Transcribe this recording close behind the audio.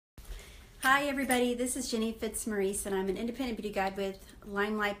Hi everybody, this is Jenny Fitzmaurice and I'm an independent beauty guide with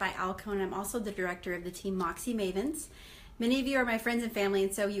Limelight by Alcone. I'm also the director of the team Moxie Mavens. Many of you are my friends and family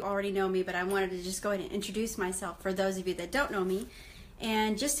and so you already know me, but I wanted to just go ahead and introduce myself for those of you that don't know me.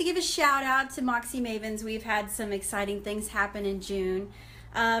 And just to give a shout out to Moxie Mavens, we've had some exciting things happen in June.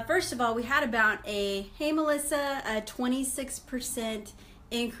 First of all, we had about a 26%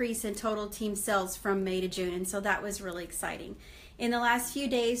 increase in total team sales from May to June, and so that was really exciting. In the last few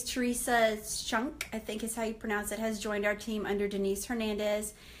days, Teresa Schunk, I think is how you pronounce it, has joined our team under Denise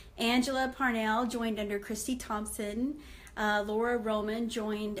Hernandez. Angela Parnell joined under Christy Thompson. Laura Roman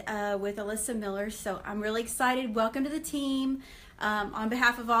joined with Alyssa Miller. So I'm really excited. Welcome to the team. On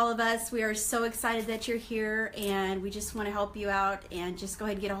behalf of all of us, we are so excited that you're here, and we just want to help you out. And just go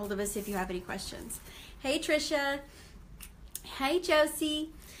ahead and get a hold of us if you have any questions. Hey, Trisha. Hey, Josie.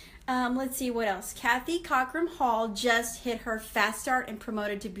 Let's see what else. Kathy Cockram Hall just hit her fast start and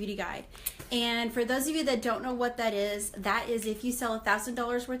promoted to Beauty Guide. And for those of you that don't know what that is if you sell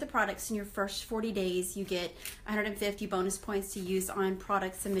 $1,000 worth of products in your first 40 days, you get 150 bonus points to use on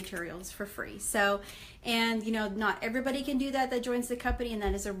products and materials for free. So, and you know, not everybody can do that joins the company, and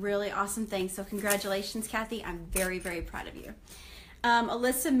that is a really awesome thing. So congratulations, Kathy. I'm very, very proud of you.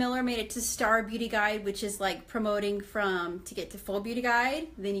 Alyssa Miller made it to Star Beauty Guide, which is like promoting to get to Full Beauty Guide,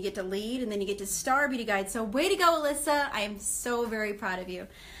 then you get to Lead, and then you get to Star Beauty Guide. So way to go, Alyssa. I am so very proud of you.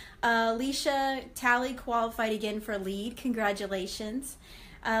 Alicia Talley qualified again for Lead. Congratulations.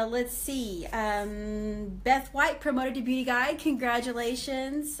 Let's see. Beth White promoted to Beauty Guide.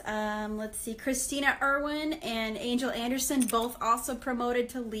 Congratulations. Let's see. Christina Irwin and Angel Anderson both also promoted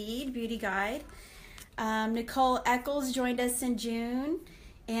to Lead Beauty Guide. Nicole Eccles joined us in June,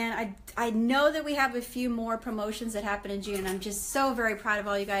 and I know that we have a few more promotions that happen in June, and I'm just so very proud of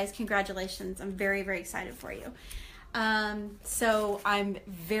all you guys. Congratulations. I'm very, very excited for you. So I'm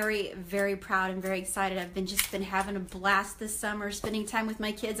very, very proud and very excited. I've just been having a blast this summer, spending time with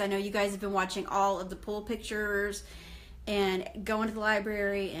my kids. I know you guys have been watching all of the pool pictures and going to the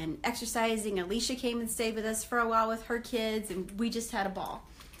library and exercising. Alicia came and stayed with us for a while with her kids, and we just had a ball.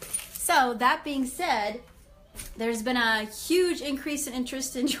 So that being said, there's been a huge increase in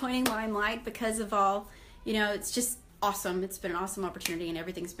interest in joining Limelight because of all, you know, it's just awesome. It's been an awesome opportunity and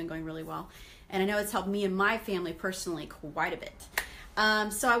everything's been going really well. And I know it's helped me and my family personally quite a bit.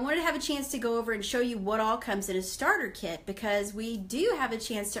 So I wanted to have a chance to go over and show you what all comes in a starter kit, because we do have a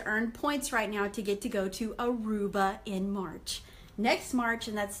chance to earn points right now to get to go to Aruba in March. Next March,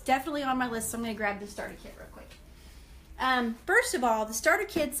 and that's definitely on my list, so I'm going to grab the starter kit real quick. First of all, the starter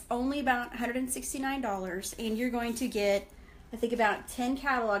kit's only about $169, and you're going to get, I think, about 10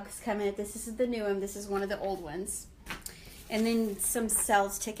 catalogs come in. This is the new one. This is one of the old ones. And then some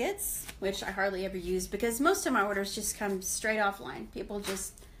sales tickets, which I hardly ever use because most of my orders just come straight offline. People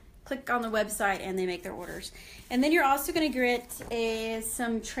just click on the website and they make their orders. And then you're also going to get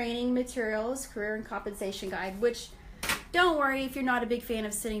some training materials, career and compensation guide, which don't worry if you're not a big fan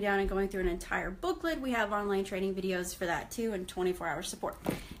of sitting down and going through an entire booklet. We have online training videos for that too, and 24-hour support.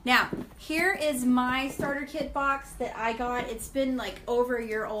 Now, here is my starter kit box that I got. It's been like over a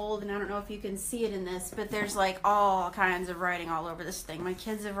year old, and I don't know if you can see it in this, but there's like all kinds of writing all over this thing. My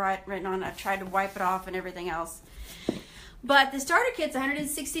kids have written on it. I've tried to wipe it off and everything else. But the starter kit's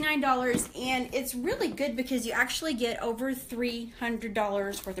 $169, and it's really good because you actually get over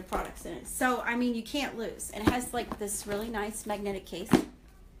 $300 worth of products in it. So, I mean, you can't lose. And it has like this really nice magnetic case.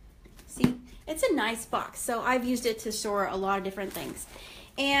 See? It's a nice box. So I've used it to store a lot of different things.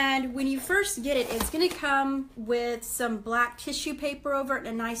 And when you first get it, it's going to come with some black tissue paper over it and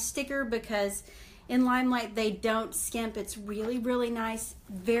a nice sticker, because in Limelight, they don't skimp. It's really, really nice,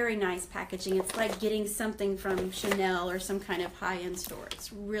 very nice packaging. It's like getting something from Chanel or some kind of high-end store.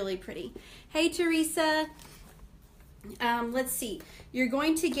 It's really pretty. Hey, Teresa. Let's see. You're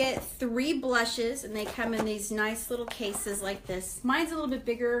going to get 3 blushes, and they come in these nice little cases like this. Mine's a little bit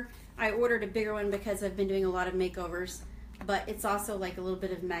bigger. I ordered a bigger one because I've been doing a lot of makeovers, but it's also like a little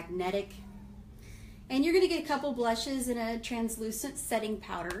bit of magnetic. And you're going to get a couple blushes and a translucent setting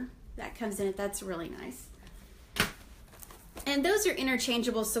powder. That comes in it. That's really nice. And those are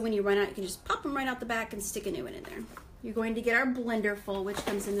interchangeable, so when you run out, you can just pop them right out the back and stick a new one in there. You're going to get our blender full, which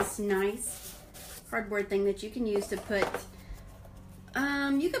comes in this nice cardboard thing that you can use to put,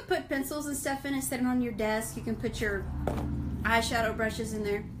 you can put pencils and stuff in and set it on your desk. You can put your eyeshadow brushes in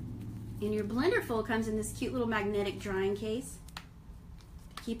there. And your blender full comes in this cute little magnetic drying case.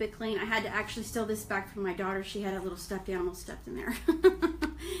 Keep it clean. I had to actually steal this back from my daughter. She had a little stuffed animal stuffed in there.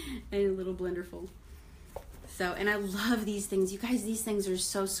 And a little blender full. So, and I love these things. You guys, these things are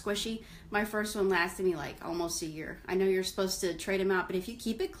so squishy. My first one lasted me like almost a year. I know you're supposed to trade them out, but if you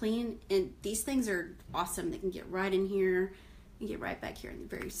keep it clean, and these things are awesome. They can get right in here and get right back here, and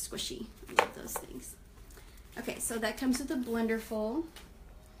they're very squishy. I love those things. Okay, so that comes with a blender full.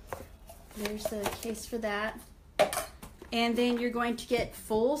 There's the case for that. And then you're going to get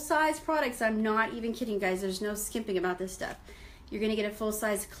full-size products. I'm not even kidding, guys. There's no skimping about this stuff. You're going to get a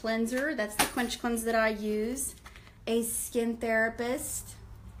full-size cleanser. That's the Quench Cleanse that I use. A skin therapist.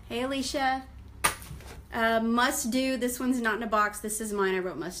 Hey, Alicia. Must do. This one's not in a box. This is mine. I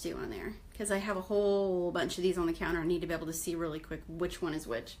wrote must do on there because I have a whole bunch of these on the counter. I need to be able to see really quick which one is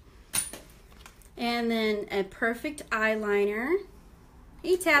which. And then a perfect eyeliner.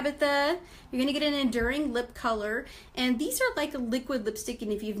 Hey, Tabitha. You're going to get an enduring lip color. And these are like a liquid lipstick.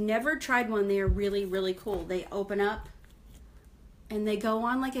 And if you've never tried one, they are really, really cool. They open up and they go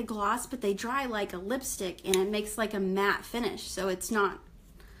on like a gloss, but they dry like a lipstick. And it makes like a matte finish. So it's not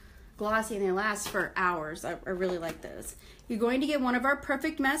glossy and they last for hours. I really like those. You're going to get one of our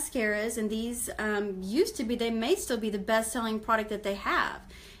perfect mascaras. And these used to be, they may still be the best-selling product that they have.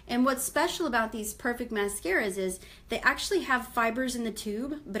 And what's special about these perfect mascaras is they actually have fibers in the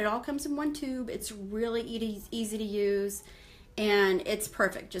tube, but it all comes in one tube. It's really easy to use, and it's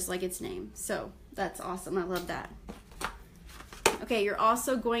perfect, just like its name. So that's awesome. I love that. Okay, you're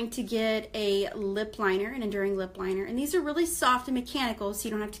also going to get a lip liner, an enduring lip liner. And these are really soft and mechanical, so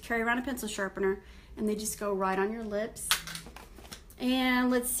you don't have to carry around a pencil sharpener, and they just go right on your lips.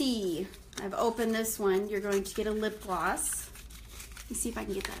 And let's see. I've opened this one. You're going to get a lip gloss. Let's see if I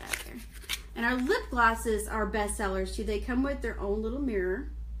can get that out there. And our lip glosses are best sellers too. They come with their own little mirror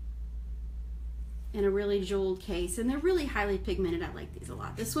and a really jeweled case, and they're really highly pigmented. I like these a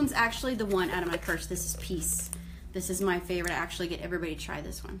lot. This one's actually the one out of my purse. This is Peace. This is my favorite. I actually get everybody to try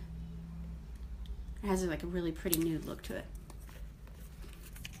this one. It has like a really pretty nude look to it.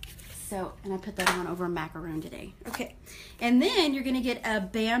 So, and I put that on over a macaroon today. Okay, and then you're gonna get a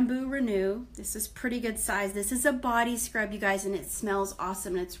Bamboo Renew. This is pretty good size. This is a body scrub, you guys, and it smells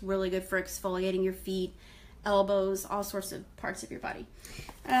awesome, and it's really good for exfoliating your feet, elbows, all sorts of parts of your body.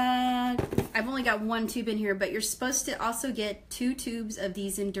 I've only got one tube in here, but you're supposed to also get 2 tubes of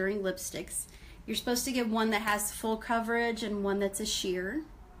these enduring lipsticks. You're supposed to get one that has full coverage and one that's a sheer.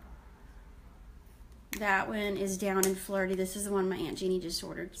 That one is down and flirty. This is the one my Aunt Jeannie just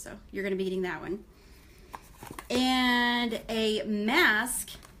ordered, so you're going to be getting that one. And a mask,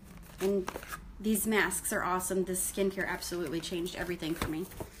 and these masks are awesome. This skincare absolutely changed everything for me.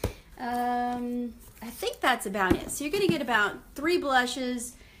 I think that's about it. So you're going to get about 3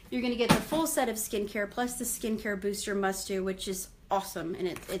 blushes. You're going to get the full set of skincare plus the skincare booster must do, which is awesome, and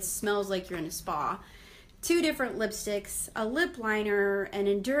it smells like you're in a spa. 2 different lipsticks, a lip liner, an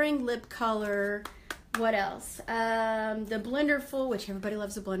enduring lip color. What else? The blender full, which everybody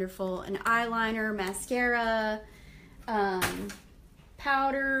loves a blender full, an eyeliner, mascara,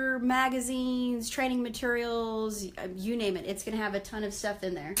 powder, magazines, training materials, you name it. It's going to have a ton of stuff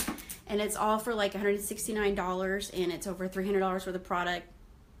in there. And it's all for like $169, and it's over $300 worth of product.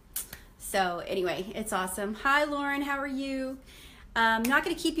 So anyway, it's awesome. Hi, Lauren. How are you? I'm not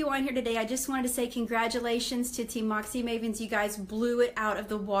going to keep you on here today. I just wanted to say congratulations to Team Moxie Mavens. You guys blew it out of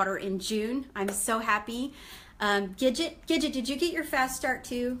the water in June. I'm so happy. Gidget, did you get your fast start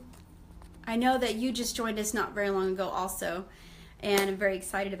too? I know that you just joined us not very long ago also, and I'm very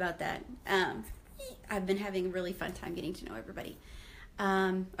excited about that. I've been having a really fun time getting to know everybody.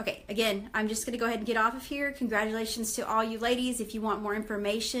 Okay, again, I'm just going to go ahead and get off of here. Congratulations to all you ladies. If you want more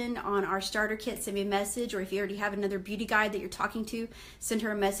information on our starter kit, send me a message, or if you already have another beauty guide that you're talking to, send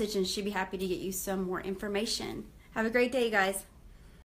her a message and she'd be happy to get you some more information. Have a great day, guys.